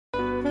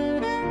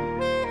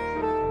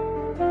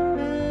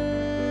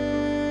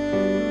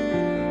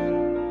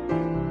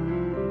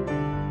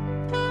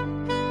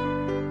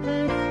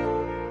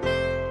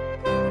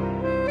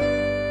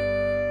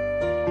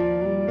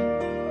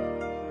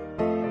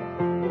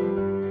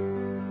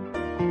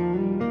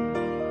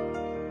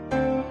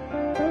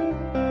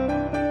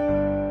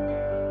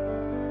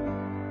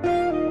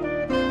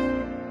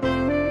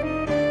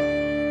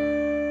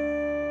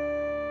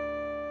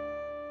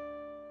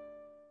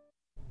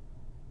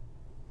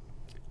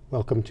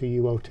Welcome to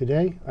UO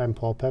Today. I'm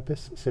Paul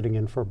Peppis, sitting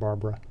in for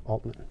Barbara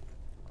Altman.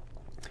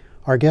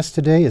 Our guest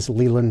today is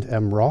Leland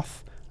M.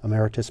 Roth,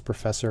 emeritus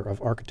professor of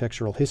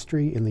architectural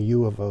history in the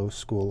U of O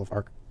School of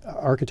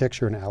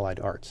Architecture and Allied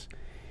Arts.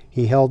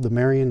 He held the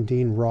Marion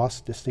Dean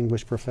Ross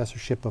Distinguished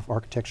Professorship of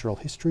Architectural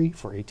History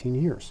for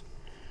 18 years.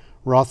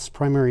 Roth's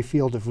primary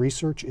field of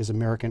research is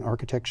American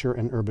architecture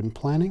and urban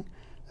planning,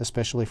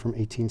 especially from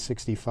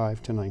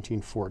 1865 to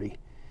 1940.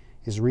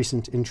 His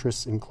recent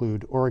interests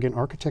include Oregon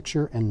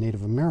architecture and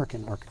Native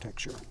American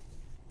architecture.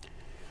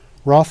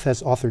 Roth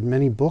has authored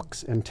many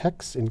books and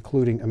texts,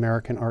 including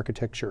American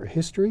Architecture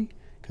History,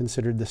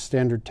 considered the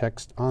standard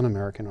text on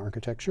American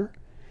architecture.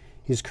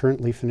 He's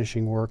currently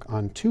finishing work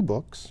on two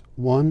books,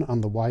 one on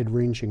the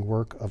wide-ranging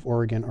work of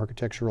Oregon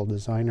architectural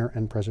designer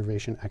and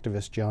preservation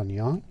activist John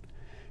Young,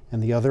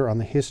 and the other on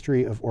the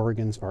history of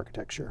Oregon's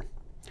architecture.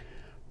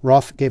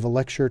 Roth gave a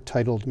lecture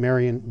titled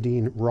Marion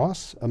Dean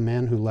Ross, A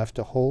Man Who Left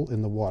a Hole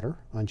in the Water,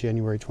 on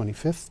January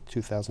 25,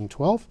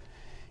 2012.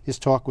 His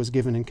talk was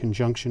given in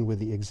conjunction with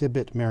the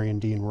exhibit Marion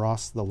Dean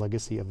Ross, The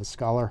Legacy of a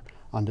Scholar,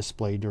 on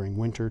display during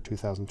winter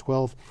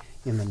 2012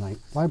 in the Knight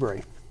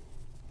Library.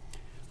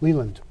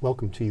 Leland,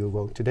 welcome to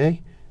UO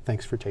Today.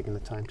 Thanks for taking the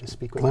time to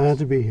speak with us. Glad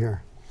to be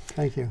here.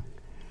 Thank you.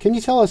 Can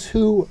you tell us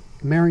who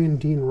Marion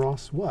Dean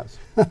Ross was?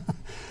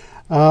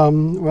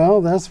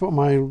 Well, that's what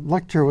my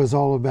lecture was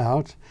all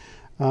about.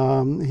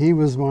 He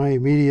was my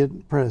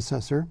immediate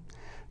predecessor,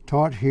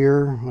 taught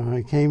here.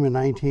 I came in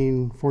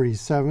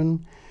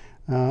 1947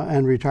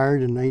 and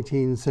retired in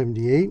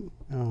 1978,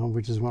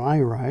 which is when I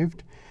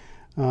arrived.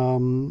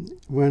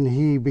 When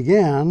he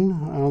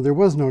began, there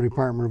was no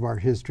Department of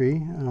Art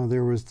History.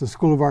 There was the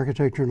School of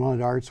Architecture and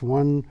Allied Arts,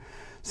 one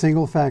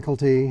single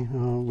faculty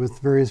with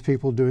various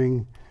people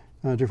doing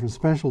different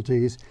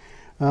specialties.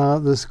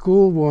 The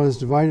school was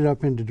divided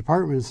up into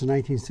departments in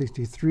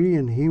 1963,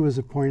 and he was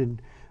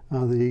appointed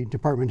the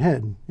department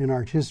head in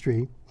art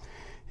history.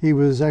 He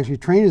was actually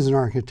trained as an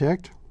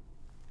architect,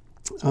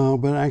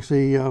 but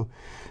actually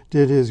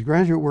did his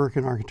graduate work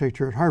in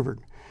architecture at Harvard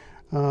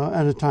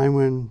at a time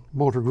when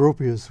Walter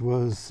Gropius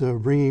was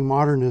bringing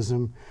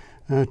modernism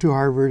to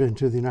Harvard and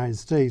to the United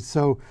States.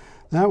 So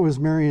that was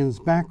Marion's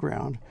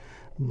background.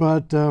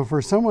 But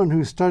for someone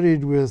who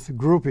studied with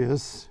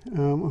Gropius,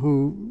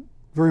 who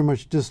very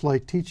much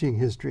disliked teaching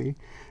history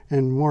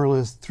and more or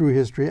less threw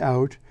history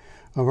out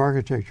of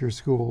architecture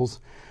schools,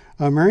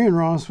 Marion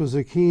Ross was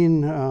a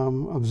keen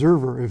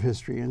observer of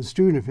history and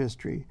student of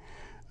history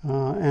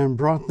and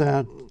brought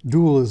that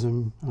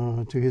dualism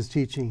to his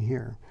teaching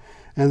here,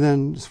 and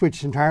then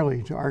switched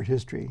entirely to art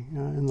history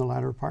in the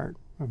latter part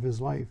of his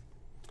life.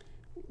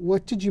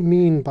 What did you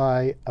mean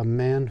by a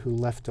man who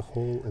left a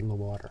hole in the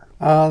water?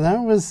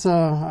 That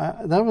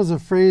was a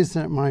phrase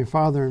that my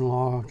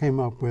father-in-law came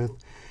up with.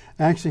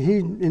 Actually, he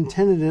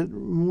intended it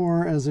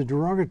more as a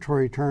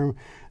derogatory term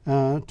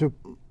to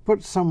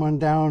put someone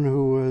down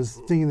who was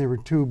thinking they were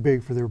too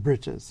big for their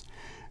britches.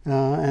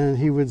 And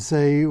he would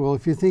say, well,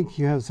 if you think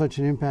you have such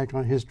an impact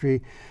on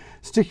history,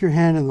 stick your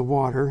hand in the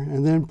water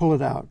and then pull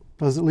it out.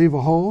 Does it leave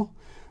a hole?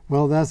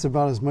 Well, that's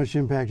about as much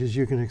impact as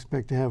you can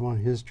expect to have on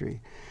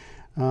history.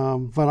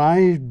 But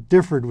I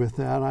differed with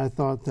that. I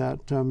thought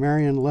that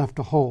Marion left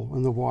a hole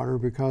in the water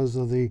because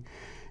of the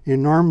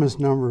enormous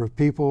number of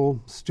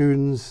people,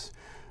 students,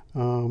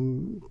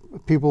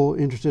 people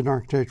interested in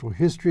architectural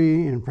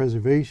history and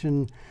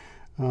preservation,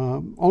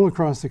 all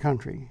across the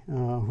country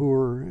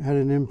who had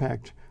an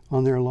impact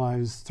on their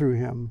lives through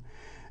him.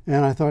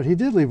 And I thought he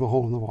did leave a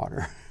hole in the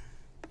water.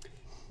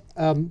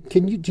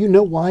 Do you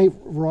know why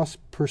Ross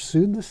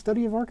pursued the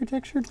study of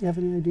architecture? Do you have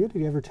any idea? Did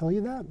he ever tell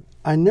you that?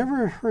 I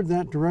never heard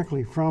that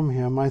directly from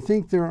him. I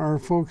think there are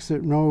folks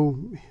that know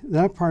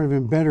that part of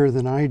him better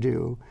than I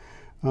do.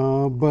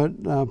 But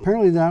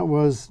apparently that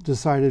was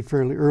decided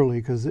fairly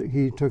early because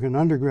he took an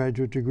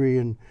undergraduate degree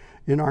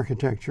in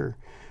architecture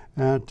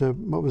at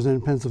what was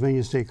then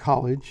Pennsylvania State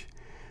College.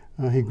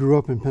 He grew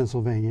up in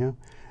Pennsylvania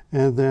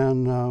and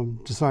then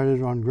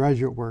decided on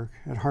graduate work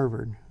at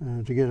Harvard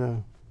to get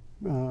a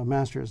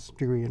master's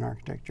degree in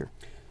architecture.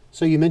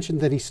 So you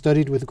mentioned that he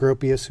studied with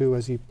Gropius, who,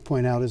 as you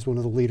point out, is one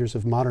of the leaders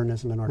of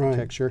modernism in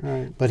architecture.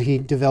 Right. But he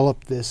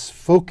developed this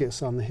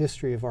focus on the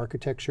history of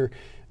architecture.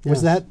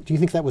 Was that? Do you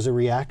think that was a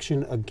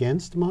reaction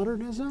against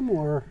modernism,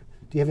 or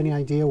do you have any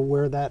idea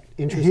where that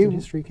interest in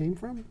history came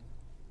from?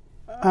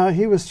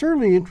 He was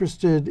certainly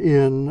interested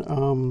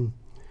in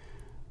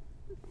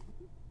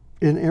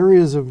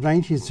areas of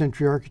 19th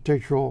century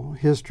architectural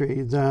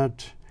history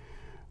that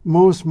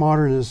most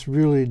modernists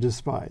really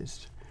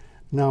despised.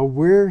 Now,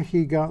 where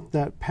he got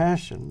that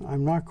passion,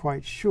 I'm not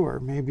quite sure.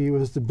 Maybe it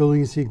was the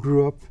buildings he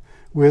grew up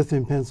with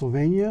in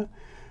Pennsylvania.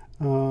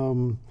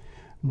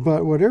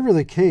 But whatever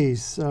the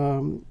case,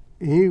 I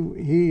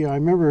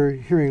remember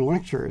hearing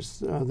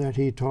lectures that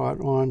he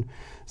taught on,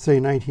 say,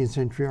 19th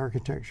century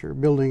architecture,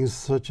 buildings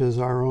such as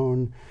our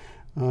own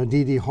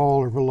D.D. Hall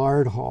or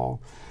Villard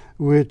Hall,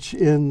 which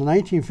in the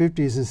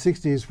 1950s and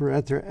 60s were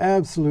at their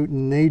absolute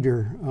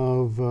nadir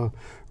of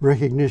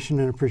recognition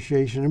and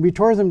appreciation. And we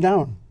tore them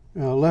down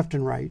left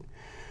and right.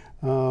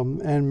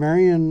 And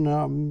Marion,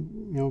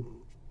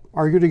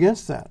 argued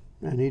against that,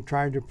 and he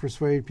tried to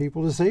persuade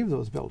people to save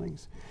those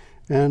buildings,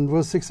 and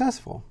was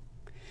successful.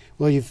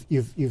 Well,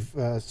 you've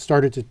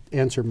started to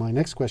answer my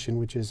next question,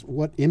 which is,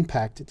 what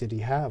impact did he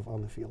have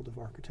on the field of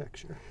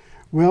architecture?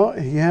 Well,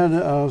 he had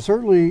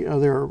certainly,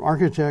 there are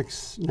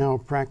architects now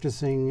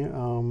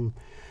practicing,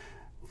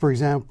 for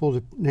example,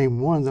 to name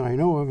one that I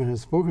know of and have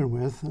spoken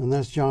with, and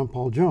that's John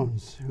Paul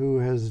Jones, who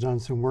has done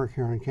some work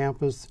here on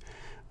campus,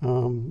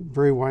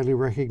 very widely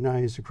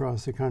recognized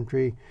across the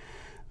country.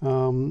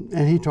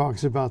 And he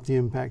talks about the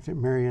impact that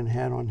Marion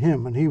had on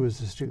him when he was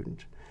a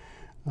student.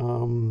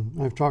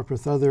 I've talked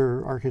with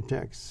other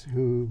architects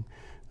who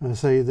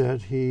say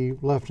that he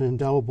left an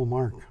indelible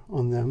mark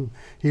on them.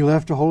 He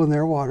left a hole in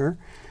their water,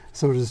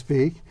 so to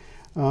speak.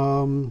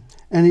 And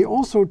he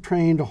also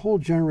trained a whole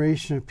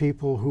generation of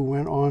people who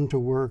went on to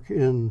work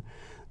in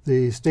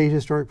the State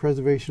Historic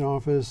Preservation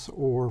Office,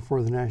 or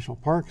for the National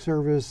Park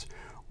Service,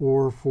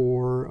 or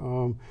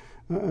for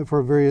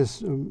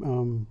various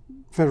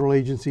federal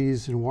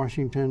agencies in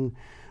Washington,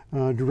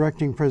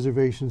 directing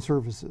preservation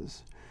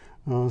services.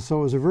 So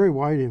it was a very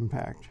wide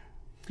impact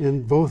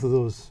in both of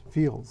those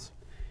fields.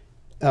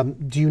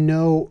 Do you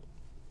know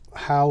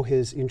how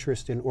his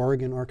interest in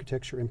Oregon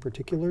architecture in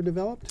particular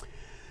developed?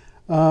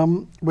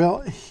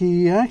 Well,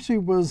 he actually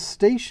was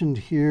stationed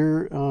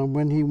here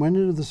when he went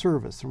into the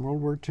service in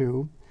World War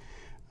II.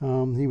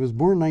 He was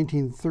born in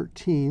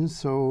 1913,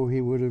 so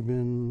he would have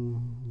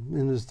been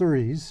in his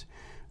 30s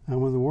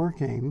when the war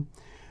came.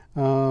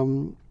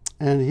 And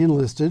he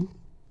enlisted.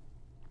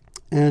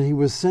 And he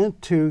was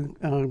sent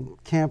to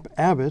Camp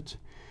Abbott,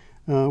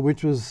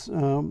 which was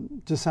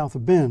just south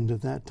of Bend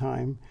at that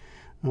time.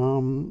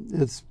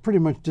 It's pretty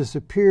much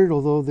disappeared,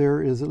 although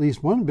there is at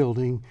least one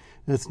building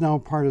that's now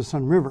part of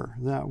Sun River.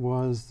 That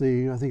was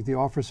I think the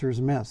officers'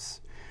 mess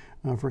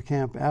for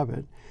Camp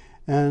Abbott.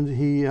 And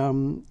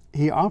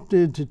he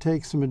opted to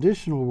take some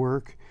additional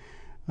work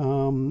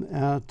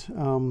at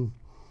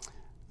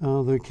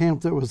the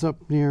camp that was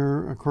up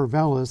near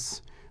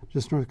Corvallis,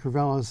 just north of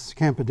Corvallis,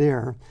 Camp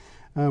Adair.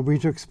 We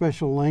took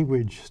special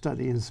language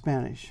study in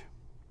Spanish.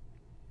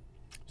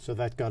 So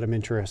that got him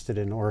interested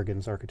in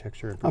Oregon's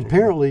architecture in particular?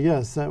 Apparently,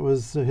 yes. That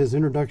was his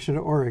introduction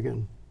to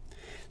Oregon.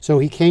 So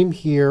he came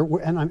here,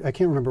 and I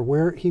can't remember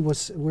where he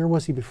was. Where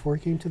was he before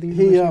he came to the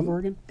University of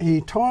Oregon?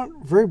 He taught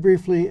very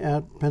briefly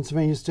at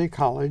Pennsylvania State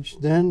College.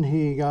 Then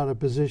he got a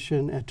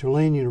position at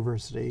Tulane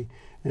University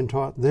and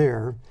taught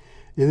there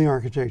in the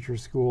architecture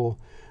school.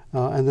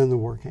 And then the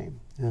war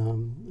came,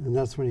 and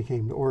that's when he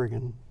came to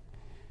Oregon.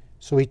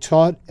 So he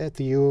taught at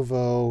the U of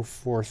O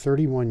for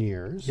 31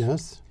 years.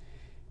 Yes.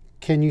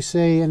 Can you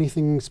say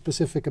anything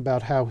specific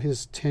about how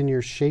his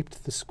tenure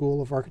shaped the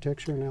School of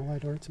Architecture and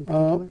Allied Arts in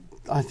particular?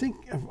 I think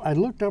I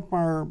looked up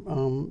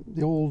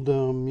the old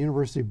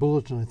university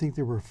bulletin. I think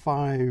there were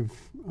 5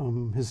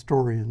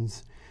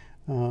 historians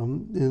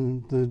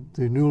in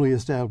the newly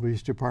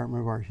established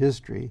Department of Art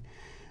History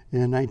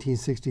in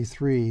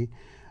 1963.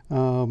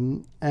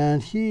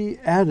 And he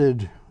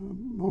added,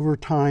 over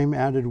time,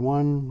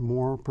 one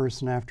more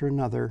person after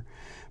another,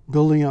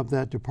 building up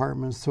that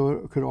department so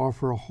it could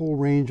offer a whole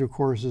range of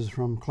courses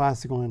from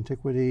classical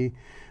antiquity.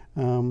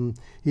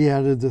 He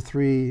added the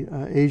 3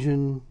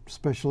 Asian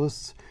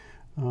specialists.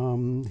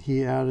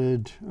 He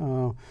added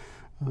a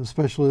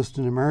specialist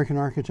in American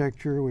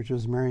architecture, which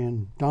is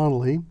Marion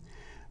Donnelly.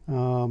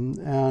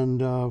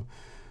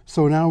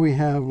 So now we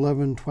have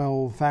 11,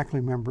 12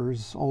 faculty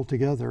members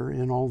altogether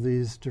in all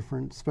these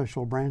different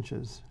special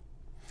branches.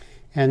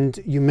 And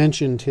you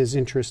mentioned his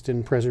interest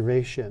in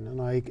preservation, and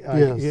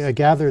Yes. I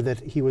gather that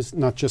he was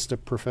not just a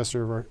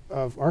professor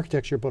of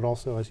architecture, but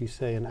also, as you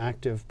say, an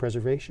active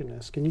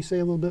preservationist. Can you say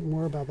a little bit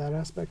more about that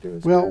aspect of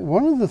his Well, career?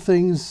 one of the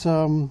things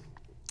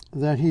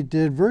that he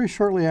did very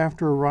shortly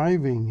after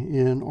arriving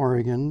in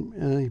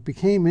Oregon, he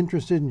became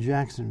interested in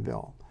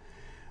Jacksonville.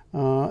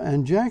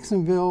 And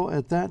Jacksonville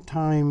at that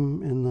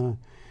time in the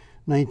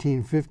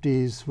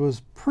 1950s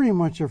was pretty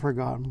much a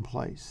forgotten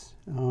place.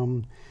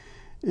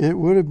 It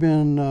would have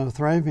been a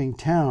thriving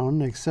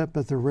town, except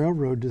that the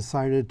railroad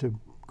decided to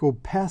go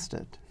past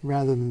it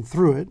rather than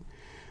through it.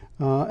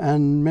 And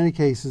in many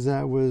cases,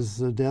 that was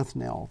the death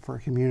knell for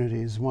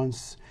communities.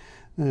 Once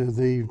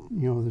the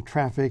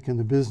traffic and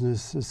the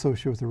business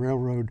associated with the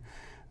railroad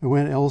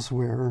went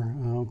elsewhere,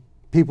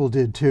 people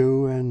did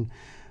too, and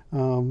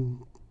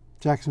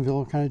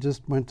Jacksonville kind of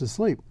just went to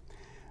sleep.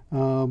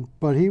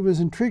 But he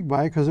was intrigued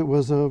by it because it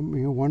was a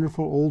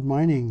wonderful old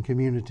mining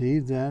community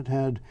that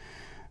had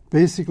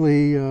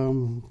basically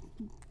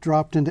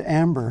dropped into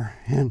amber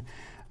in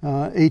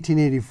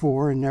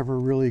 1884 and never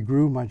really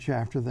grew much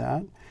after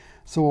that.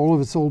 So all of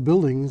its old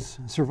buildings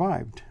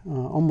survived,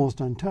 almost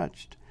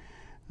untouched.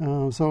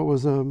 So it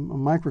was a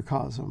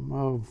microcosm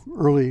of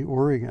early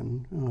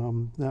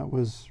Oregon that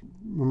was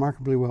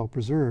remarkably well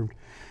preserved.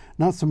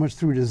 Not so much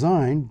through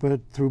design,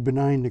 but through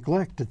benign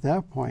neglect at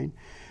that point.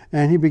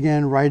 And he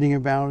began writing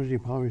about it. He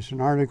published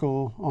an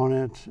article on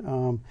it.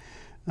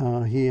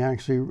 He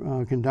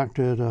actually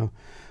conducted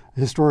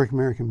Historic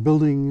American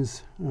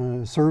Buildings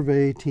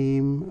survey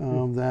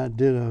team that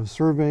did a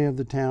survey of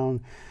the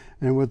town.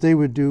 And what they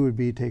would do would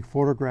be take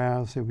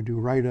photographs, they would do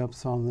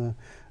write-ups on the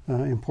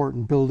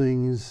important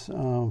buildings,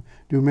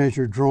 do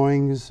measured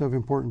drawings of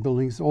important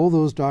buildings. All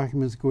those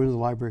documents go into the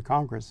Library of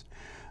Congress.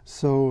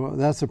 So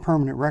that's a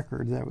permanent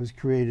record that was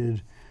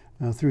created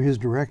through his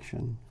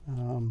direction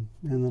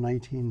in the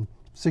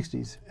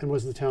 1960s. And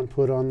was the town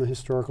put on the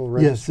historical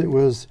registry? Yes, it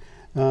was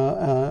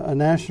a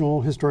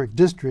National Historic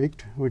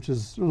District, which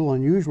is a little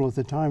unusual at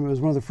the time. It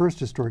was one of the first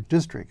historic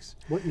districts.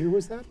 What year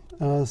was that?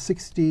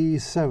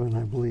 67,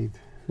 I believe.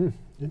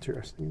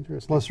 Interesting.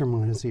 Plus or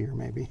minus a year,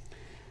 maybe.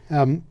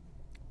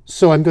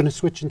 So I'm going to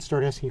switch and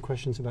start asking you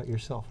questions about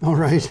yourself. All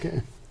right.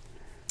 Okay.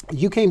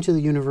 You came to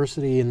the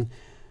university in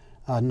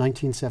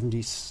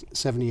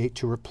 1978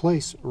 to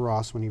replace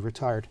Ross when he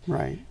retired.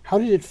 Right. How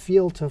did it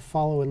feel to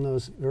follow in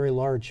those very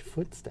large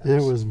footsteps? They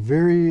were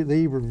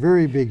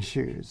very big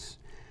shoes.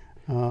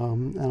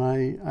 And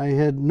I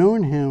had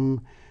known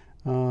him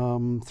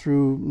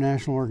through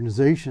national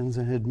organizations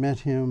and had met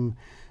him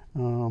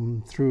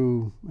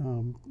through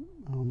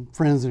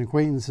friends and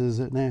acquaintances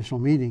at national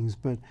meetings,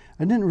 but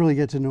I didn't really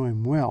get to know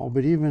him well.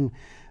 But even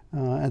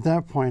at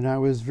that point, I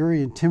was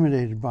very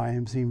intimidated by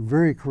him. Seemed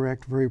very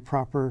correct, very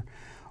proper,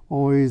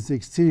 always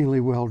exceedingly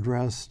well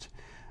dressed,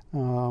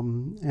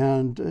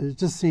 and it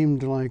just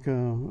seemed like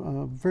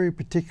a very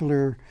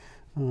particular,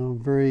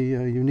 very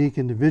unique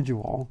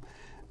individual.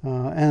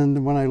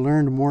 And when I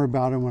learned more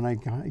about him when I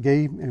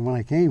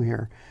came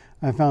here,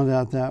 I found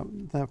out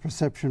that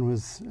perception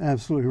was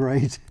absolutely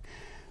right.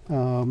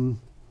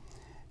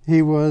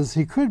 He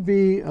could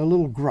be a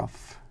little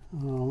gruff.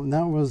 And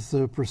that was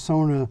the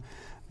persona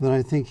that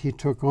I think he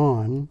took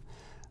on.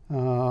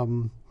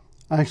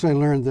 Actually, I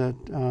learned that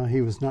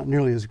he was not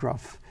nearly as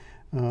gruff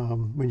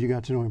when you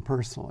got to know him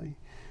personally.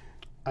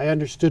 I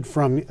understood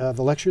from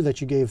the lecture that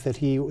you gave that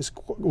he was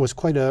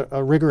quite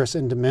a rigorous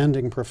and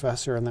demanding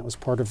professor, and that was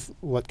part of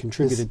what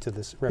contributed to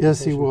this reputation.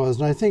 Yes, he was,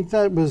 and I think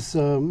that was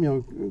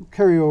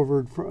carried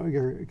over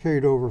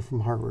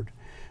from Harvard.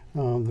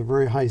 The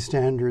very high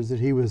standards that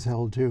he was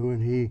held to,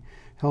 and he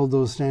held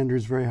those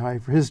standards very high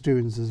for his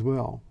students as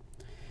well.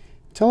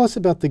 Tell us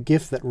about the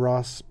gift that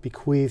Ross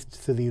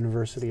bequeathed to the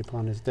university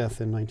upon his death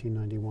in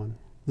 1991.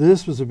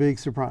 This was a big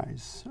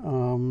surprise.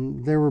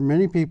 There were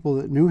many people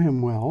that knew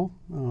him well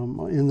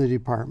in the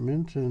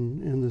department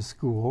and in the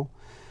school,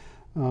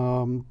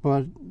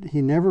 but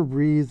he never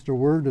breathed a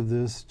word of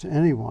this to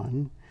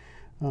anyone,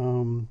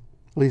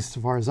 at least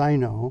as far as I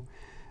know.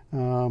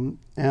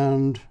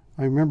 And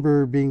I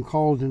remember being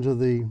called into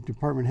the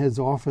department head's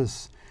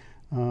office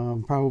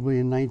probably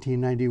in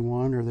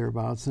 1991 or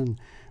thereabouts, and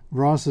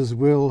Ross's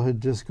will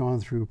had just gone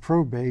through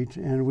probate,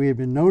 and we had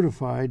been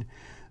notified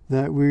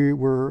that we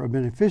were a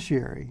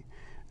beneficiary.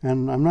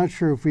 And I'm not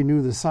sure if we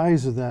knew the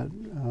size of the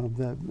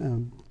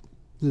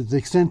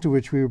extent to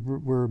which we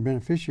were a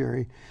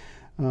beneficiary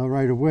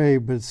right away,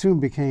 but it soon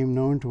became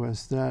known to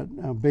us that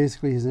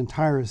basically his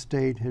entire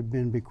estate had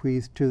been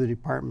bequeathed to the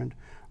Department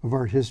of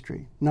Art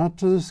History, not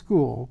to the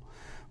school,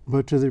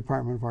 but to the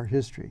Department of Art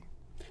History.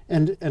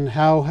 And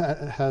how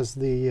has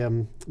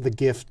the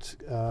gift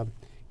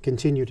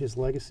continued his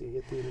legacy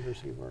at the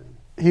University of Oregon?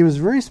 He was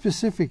very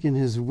specific in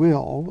his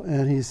will,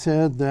 and he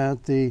said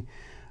that the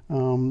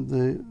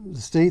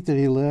estate that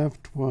he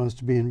left was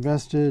to be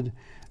invested,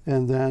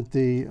 and that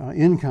the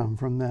income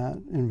from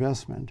that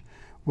investment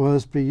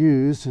was to be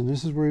used, and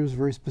this is where he was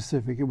very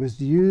specific, it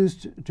was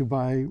used to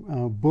buy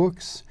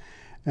books,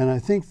 and I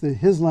think that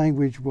his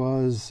language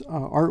was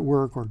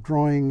artwork or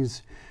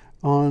drawings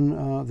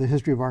on the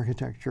history of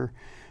architecture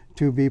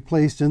to be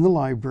placed in the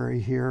library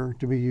here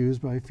to be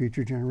used by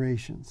future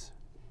generations.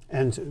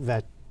 And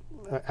that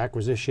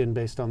acquisition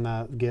based on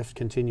that gift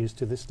continues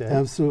to this day?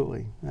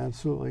 Absolutely,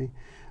 absolutely.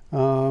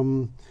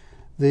 It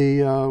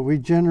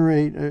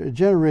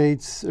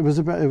generates, it was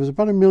about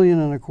 $1.25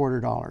 million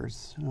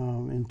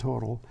in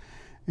total,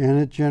 and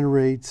it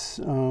generates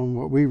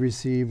what we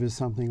receive is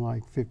something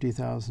like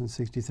 $50,000,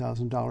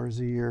 $60,000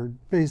 a year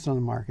based on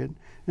the market,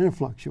 and it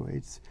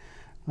fluctuates.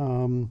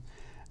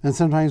 And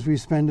sometimes we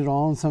spend it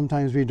all, and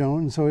sometimes we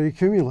don't, and so it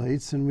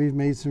accumulates, and we've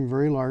made some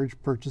very large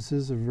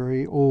purchases of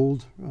very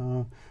old,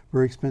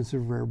 very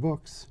expensive, rare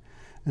books.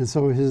 And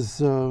so his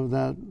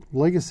that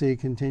legacy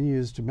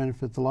continues to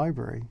benefit the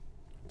library.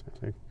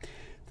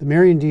 The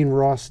Marion Dean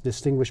Ross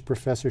Distinguished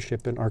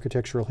Professorship in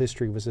Architectural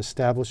History was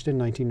established in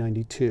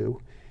 1992,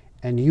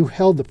 and you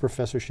held the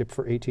professorship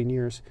for 18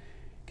 years.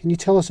 Can you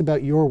tell us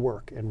about your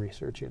work and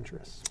research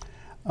interests?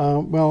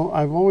 Well,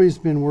 I've always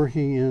been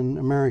working in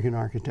American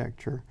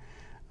architecture.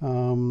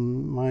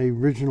 My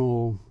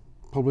original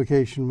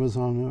publication was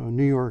on a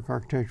New York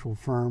architectural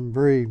firm,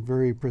 very,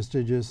 very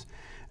prestigious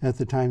at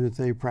the time that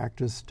they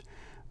practiced.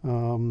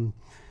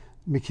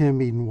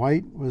 McKim, Eden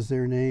White was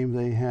their name.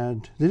 They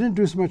didn't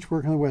do so much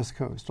work on the West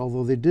Coast,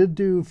 although they did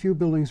do a few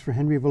buildings for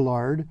Henry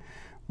Villard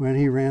when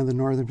he ran the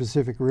Northern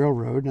Pacific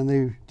Railroad, and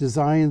they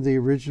designed the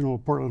original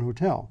Portland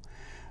Hotel.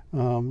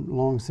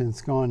 Long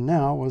since gone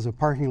now, was a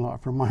parking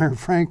lot for Meyer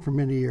Frank for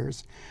many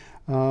years.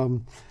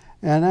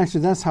 And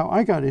actually, that's how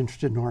I got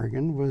interested in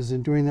Oregon, was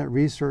in doing that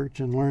research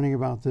and learning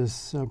about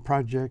this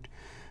project.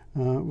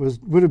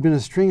 Would have been a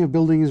string of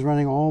buildings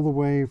running all the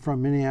way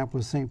from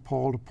Minneapolis, St.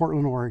 Paul to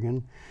Portland,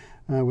 Oregon,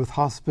 with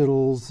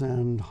hospitals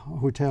and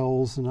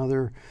hotels and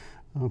other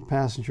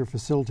passenger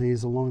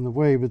facilities along the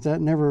way, but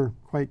that never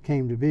quite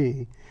came to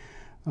be.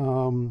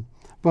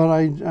 But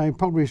I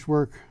published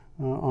work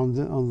on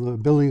the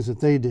buildings that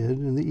they did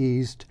in the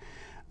East.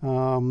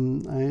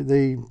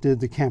 They did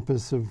the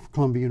campus of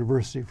Columbia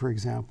University, for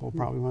example,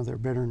 probably one of their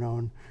better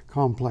known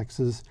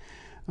complexes.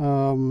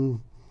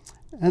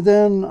 And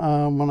then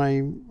when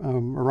I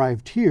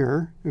arrived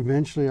here,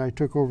 eventually I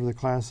took over the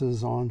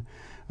classes on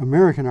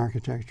American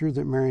architecture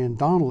that Marion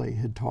Donnelly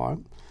had taught,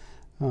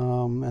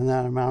 and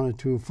that amounted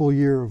to a full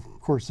year of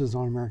courses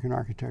on American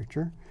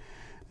architecture.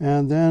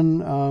 And then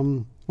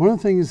one of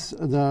the things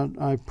that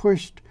I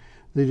pushed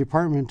the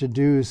department to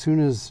do as soon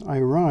as I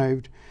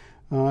arrived,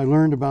 I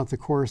learned about the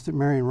course that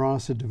Marion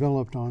Ross had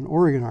developed on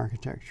Oregon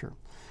architecture.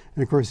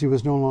 And of course, he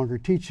was no longer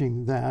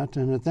teaching that.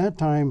 And at that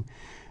time,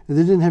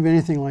 they didn't have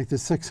anything like the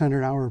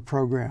 600-hour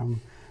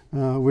program,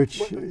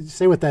 which...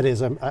 Say what that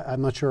is.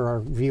 I'm not sure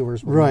our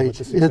viewers will know right. what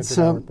the 600-hour It's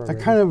program a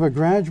kind of a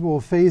gradual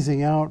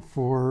phasing out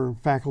for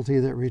faculty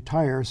that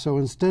retire. So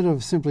instead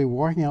of simply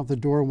walking out the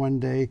door one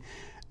day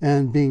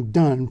and being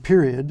done,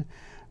 period,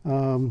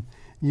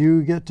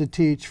 you get to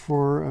teach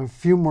for a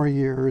few more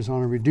years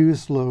on a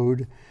reduced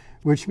load,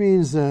 which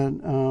means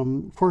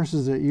that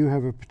courses that you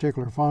have a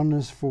particular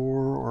fondness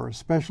for or a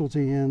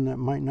specialty in that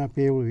might not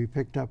be able to be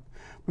picked up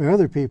by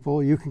other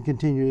people, you can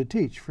continue to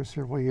teach for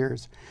several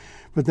years.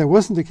 But that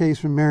wasn't the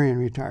case when Marion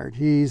retired.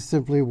 He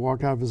simply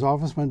walked out of his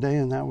office one day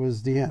and that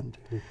was the end.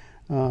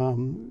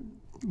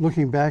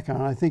 Looking back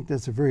on it, I think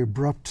that's a very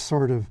abrupt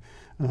sort of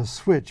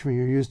switch when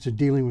you're used to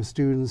dealing with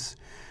students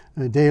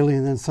daily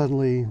and then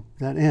suddenly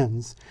that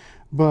ends.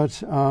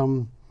 But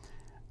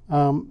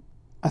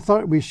I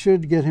thought we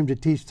should get him to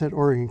teach that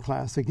Oregon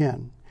class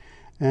again.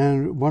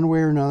 And one way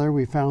or another,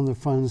 we found the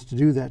funds to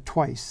do that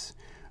twice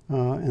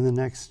in the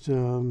next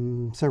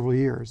several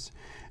years.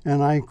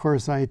 And of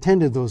course, I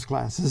attended those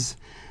classes,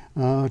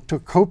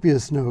 took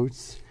copious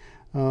notes.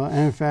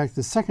 And in fact,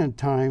 the second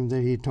time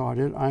that he taught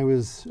it, I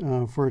was,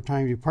 for a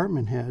time,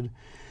 department head.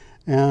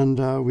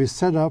 And we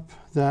set up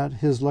that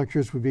his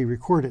lectures would be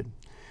recorded.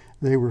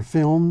 They were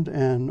filmed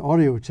and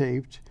audio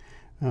taped.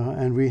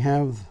 And we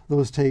have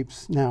those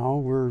tapes now.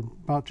 We're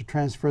about to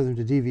transfer them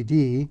to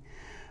DVD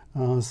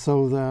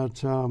so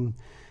that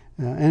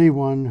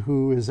anyone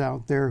who is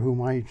out there who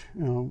might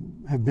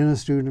have been a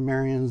student of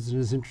Marion's and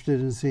is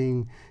interested in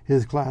seeing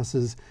his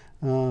classes,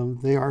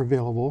 they are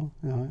available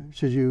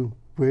should you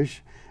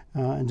wish,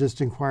 and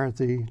just inquire at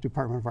the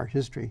Department of Art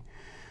History.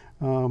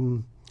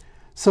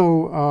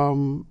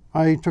 So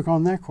I took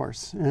on that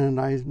course,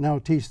 and I now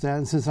teach that.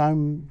 And since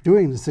I'm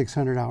doing the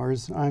 600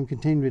 hours, I'm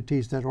continuing to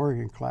teach that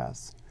Oregon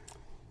class.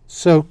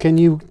 So can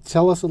you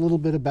tell us a little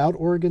bit about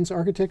Oregon's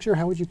architecture?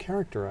 How would you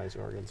characterize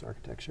Oregon's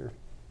architecture?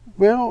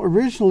 Well,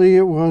 originally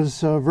it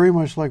was very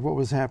much like what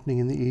was happening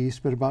in the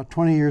East, but about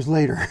 20 years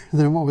later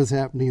than what was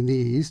happening in the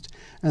East.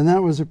 And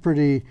that was a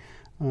pretty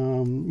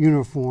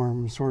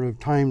uniform sort of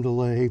time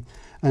delay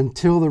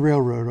until the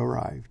railroad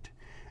arrived.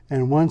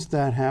 And once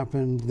that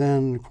happened,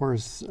 then, of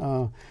course,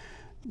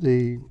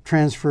 the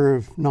transfer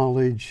of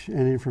knowledge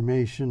and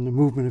information, the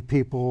movement of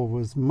people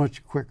was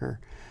much quicker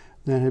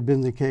than had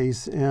been the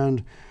case.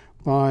 And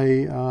by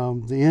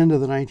the end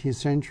of the 19th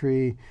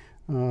century,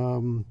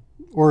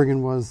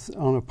 Oregon was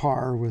on a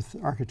par with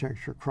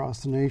architecture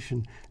across the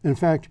nation. In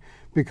fact,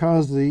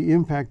 because the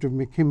impact of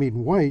McKimmey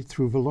and White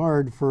through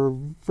Villard, for a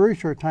very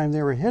short time,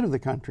 they were ahead of the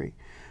country.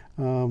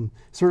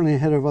 Certainly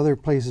ahead of other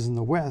places in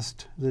the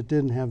West that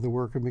didn't have the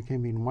work of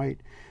McKimmey and White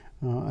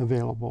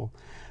available.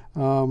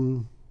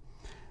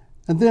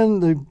 And then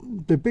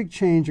the big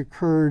change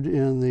occurred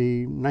in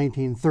the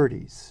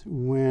 1930s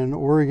when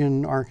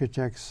Oregon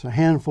architects, a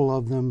handful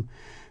of them,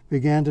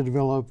 began to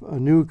develop a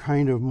new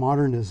kind of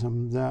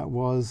modernism that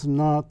was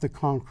not the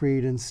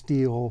concrete and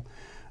steel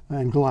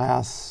and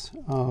glass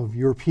of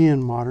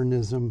European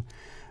modernism,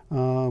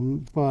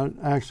 but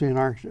actually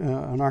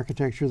an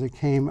architecture that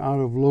came out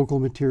of local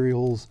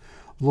materials,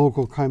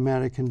 local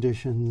climatic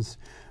conditions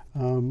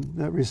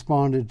that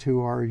responded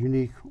to our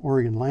unique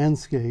Oregon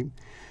landscape.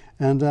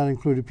 And that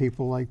included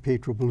people like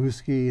Pietro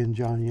Beluschi and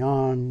John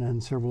Yon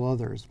and several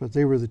others, but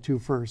they were the two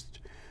first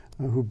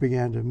who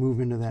began to move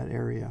into that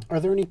area. Are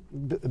there any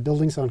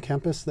buildings on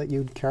campus that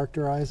you'd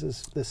characterize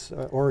as this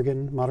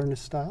Oregon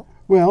modernist style?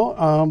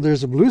 Well,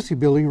 there's a Beluschi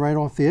building right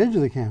off the edge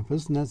of the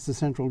campus, and that's the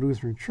Central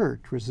Lutheran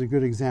Church, which is a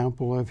good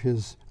example of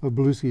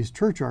Beluschi's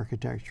church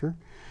architecture.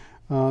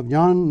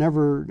 Jan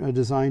never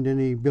designed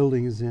any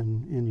buildings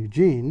in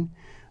Eugene,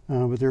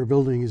 but there are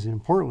buildings in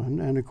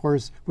Portland. And of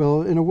course,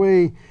 well, in a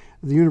way,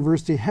 the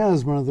university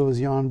has one of those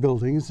Jan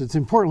buildings. It's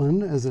in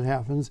Portland, as it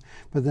happens,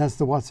 but that's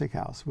the Watzek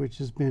House, which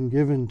has been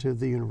given to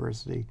the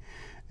university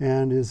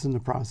and is in the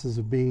process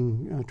of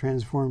being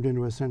transformed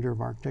into a center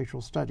of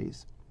architectural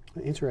studies.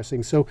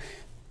 Interesting. So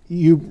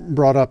you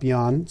brought up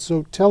Jan.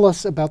 So tell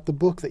us about the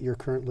book that you're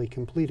currently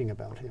completing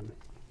about him.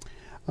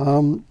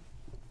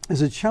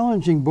 It's a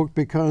challenging book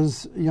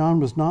because Jan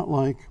was not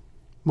like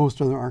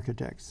most other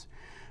architects.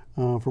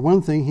 For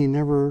one thing, he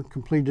never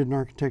completed an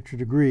architecture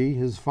degree.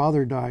 His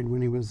father died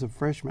when he was a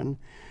freshman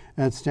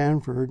at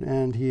Stanford,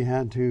 and he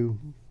had to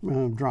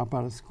drop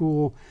out of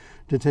school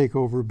to take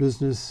over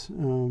business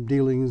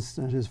dealings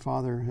that his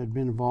father had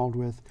been involved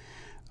with.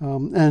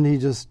 And he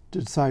just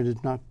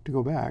decided not to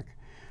go back.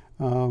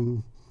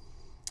 In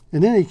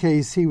any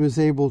case, he was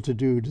able to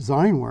do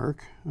design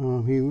work.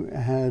 He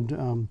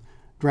had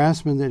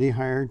draftsmen that he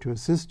hired to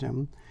assist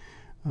him,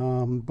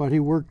 but he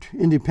worked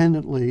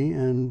independently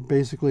and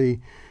basically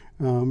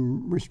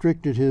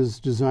restricted his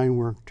design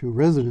work to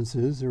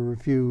residences. There were a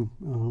few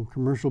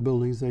commercial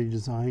buildings that he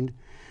designed,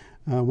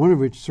 one of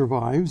which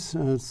survives.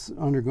 It's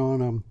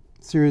undergone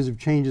a series of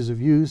changes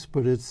of use,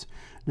 but it's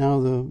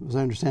now, as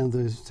I understand,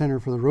 the Center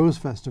for the Rose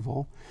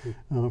Festival.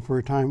 For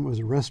a time, it was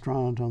a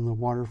restaurant on the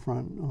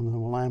waterfront on the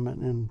Willamette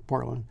in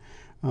Portland.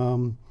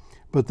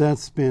 But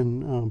that's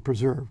been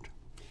preserved.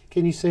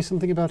 Can you say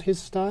something about his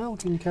style?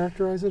 Can you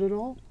characterize it at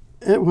all?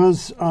 It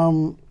was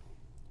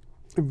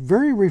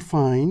very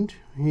refined.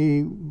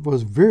 He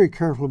was very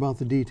careful about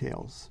the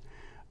details.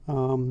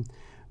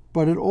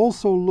 But it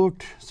also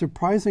looked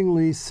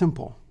surprisingly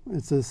simple.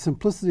 It's a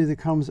simplicity that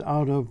comes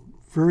out of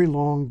very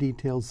long,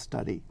 detailed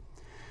study.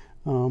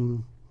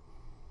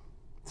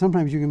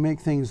 Sometimes you can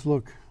make things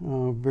look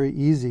very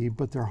easy,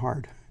 but they're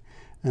hard.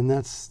 And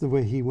that's the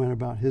way he went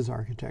about his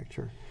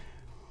architecture.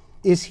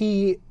 Is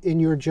he, in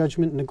your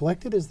judgment,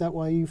 neglected? Is that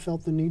why you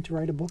felt the need to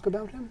write a book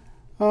about him?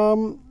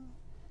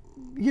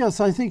 Yes,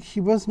 I think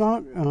he was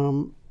not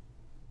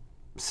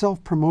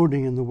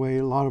self-promoting in the way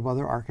a lot of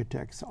other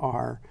architects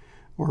are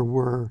or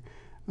were.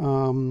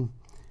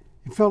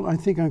 He felt, I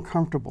think,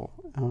 uncomfortable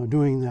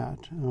doing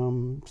that.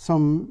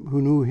 Some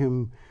who knew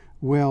him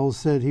well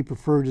said he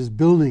preferred his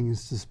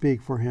buildings to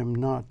speak for him,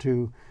 not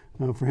to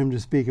for him to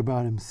speak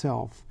about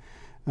himself.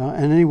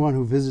 And anyone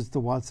who visits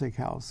the Watzek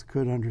House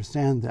could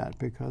understand that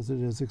because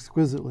it is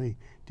exquisitely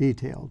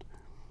detailed.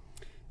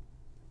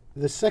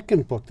 The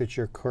second book that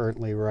you're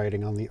currently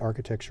writing on the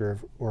architecture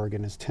of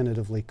Oregon is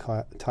tentatively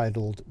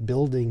titled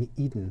Building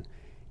Eden.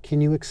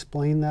 Can you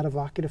explain that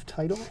evocative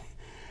title?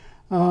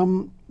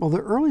 Well, the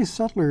early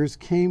settlers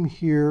came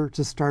here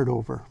to start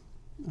over.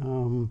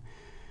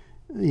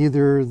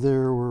 Either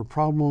there were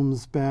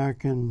problems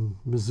back in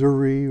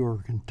Missouri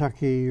or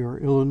Kentucky or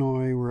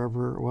Illinois,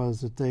 wherever it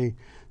was that they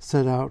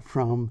set out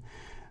from.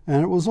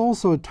 And it was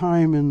also a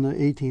time in the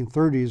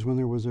 1830s when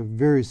there was a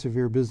very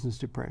severe business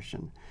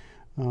depression.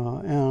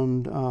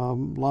 And a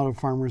lot of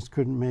farmers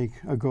couldn't make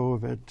a go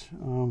of it.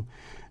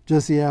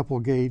 Jesse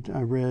Applegate,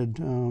 I read,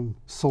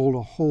 sold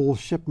a whole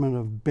shipment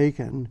of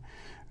bacon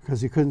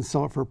because he couldn't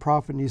sell it for a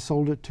profit, and he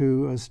sold it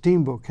to a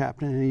steamboat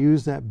captain, and he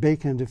used that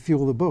bacon to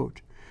fuel the boat.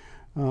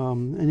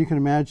 And you can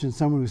imagine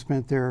someone who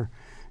spent their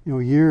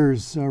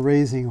years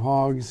raising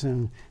hogs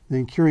and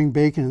then curing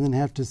bacon and then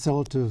have to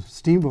sell it to a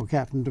steamboat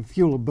captain to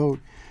fuel a boat.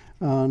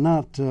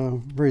 Not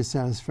very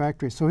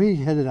satisfactory. So he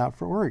headed out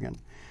for Oregon.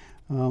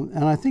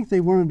 And I think they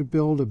wanted to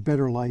build a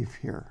better life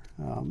here.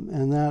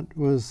 And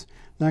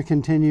that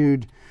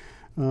continued,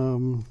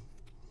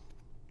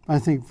 I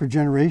think, for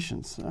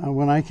generations.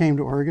 When I came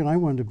to Oregon, I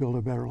wanted to build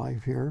a better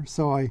life here.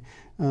 So it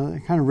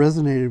kind of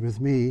resonated with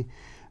me.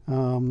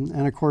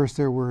 And of course,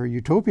 there were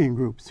utopian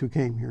groups who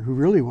came here who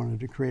really wanted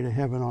to create a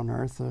heaven on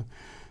earth,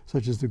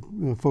 such as the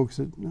folks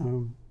that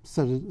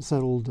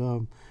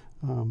settled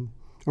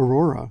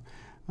Aurora.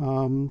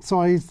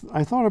 So I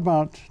thought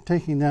about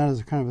taking that as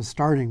a kind of a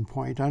starting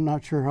point. I'm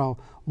not sure how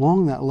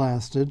long that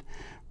lasted,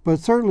 but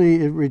certainly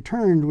it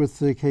returned with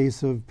the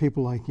case of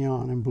people like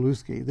Jan and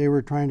Beluski. They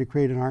were trying to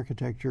create an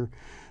architecture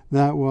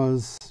that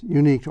was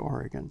unique to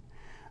Oregon,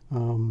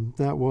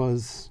 that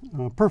was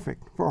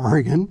perfect for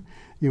Oregon,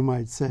 you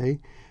might say.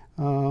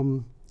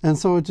 And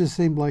so it just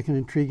seemed like an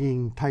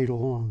intriguing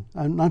title.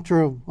 I'm not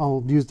sure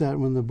I'll use that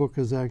when the book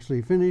is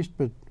actually finished,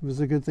 but it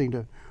was a good thing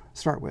to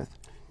start with.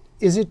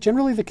 Is it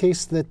generally the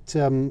case that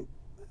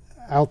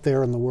out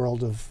there in the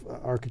world of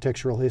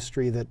architectural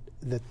history that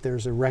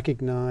there's a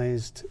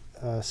recognized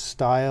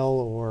style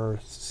or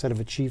set of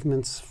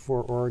achievements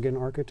for Oregon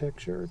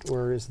architecture?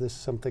 Or is this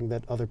something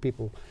that other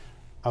people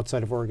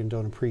outside of Oregon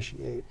don't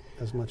appreciate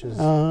as much as...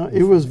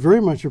 It was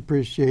very much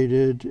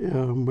appreciated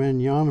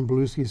when Jan and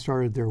Beluski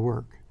started their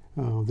work,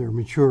 their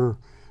mature,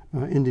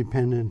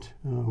 independent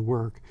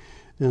work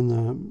in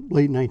the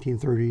late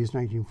 1930s,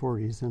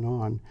 1940s, and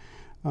on.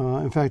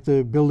 In fact,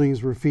 the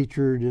buildings were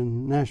featured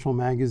in national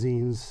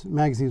magazines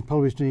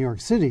published in New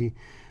York City,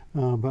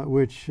 but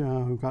which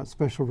got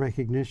special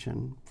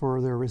recognition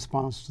for their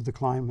response to the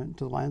climate,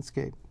 to the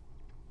landscape.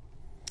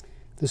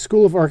 The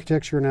School of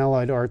Architecture and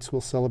Allied Arts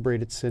will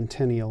celebrate its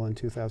centennial in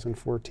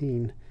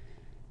 2014.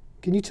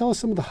 Can you tell us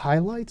some of the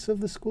highlights of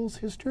the school's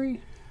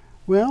history?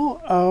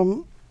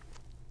 Well,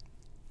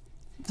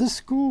 this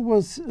school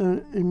was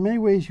in many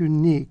ways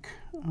unique,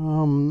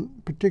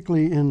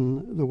 particularly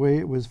in the way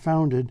it was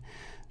founded.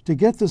 To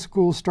get the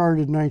school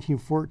started in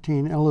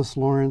 1914, Ellis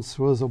Lawrence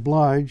was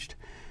obliged,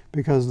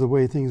 because of the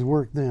way things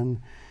worked then,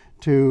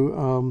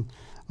 to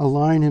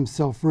align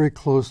himself very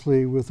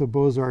closely with the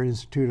Beaux-Arts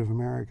Institute of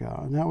America.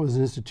 And that was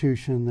an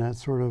institution that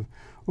sort of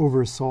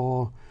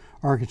oversaw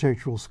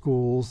architectural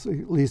schools,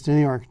 at least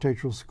any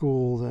architectural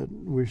school that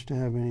wished to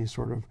have any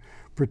sort of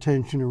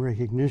pretension or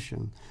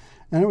recognition.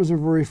 And it was a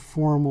very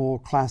formal,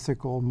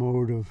 classical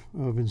mode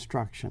of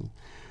instruction.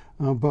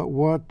 But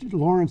what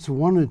Lawrence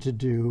wanted to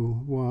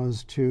do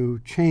was to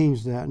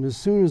change that. And as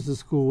soon as the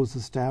school was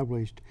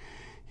established,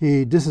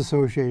 he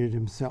disassociated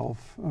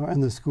himself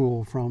and the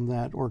school from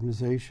that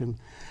organization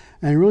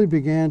and really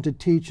began to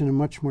teach in a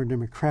much more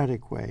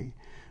democratic way,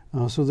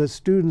 so that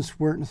students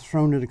weren't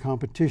thrown into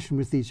competition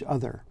with each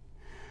other,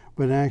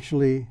 but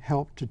actually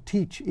helped to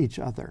teach each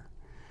other.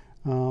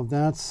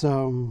 That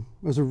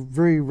was a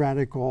very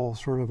radical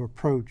sort of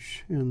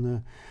approach in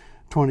the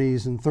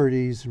 20s and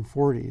 30s and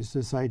 40s,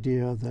 this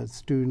idea that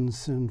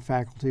students and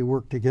faculty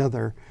work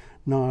together,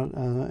 not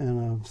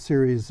in a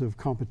series of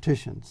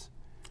competitions.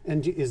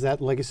 And is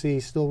that legacy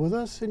still with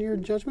us, in your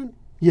judgment?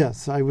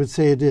 Yes, I would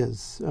say it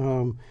is.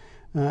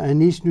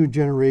 And each new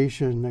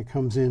generation that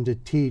comes in to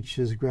teach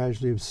is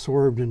gradually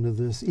absorbed into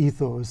this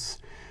ethos.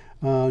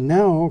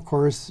 Now, of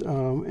course,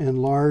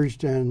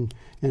 enlarged and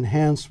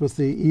enhanced with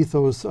the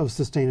ethos of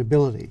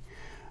sustainability,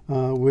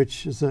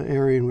 which is an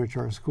area in which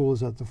our school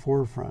is at the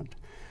forefront.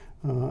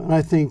 And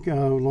I think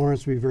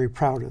Lawrence would be very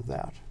proud of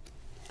that.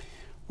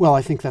 Well,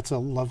 I think that's a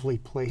lovely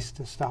place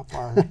to stop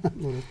our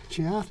little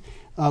chat.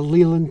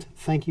 Leland,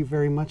 thank you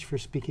very much for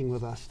speaking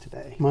with us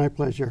today. My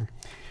pleasure.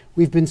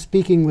 We've been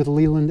speaking with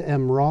Leland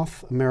M.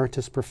 Roth,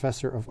 Emeritus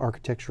Professor of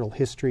Architectural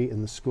History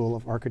in the School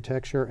of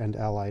Architecture and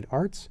Allied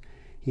Arts.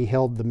 He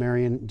held the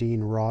Marion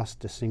Dean Ross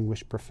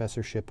Distinguished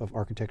Professorship of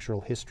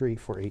Architectural History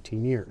for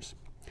 18 years.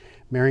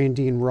 Marion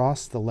Dean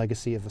Ross, The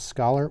Legacy of a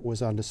Scholar,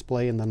 was on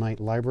display in the Knight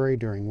Library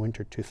during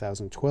winter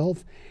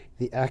 2012.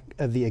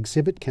 The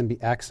exhibit can be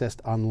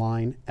accessed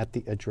online at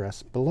the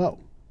address below.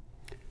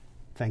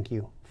 Thank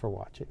you for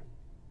watching.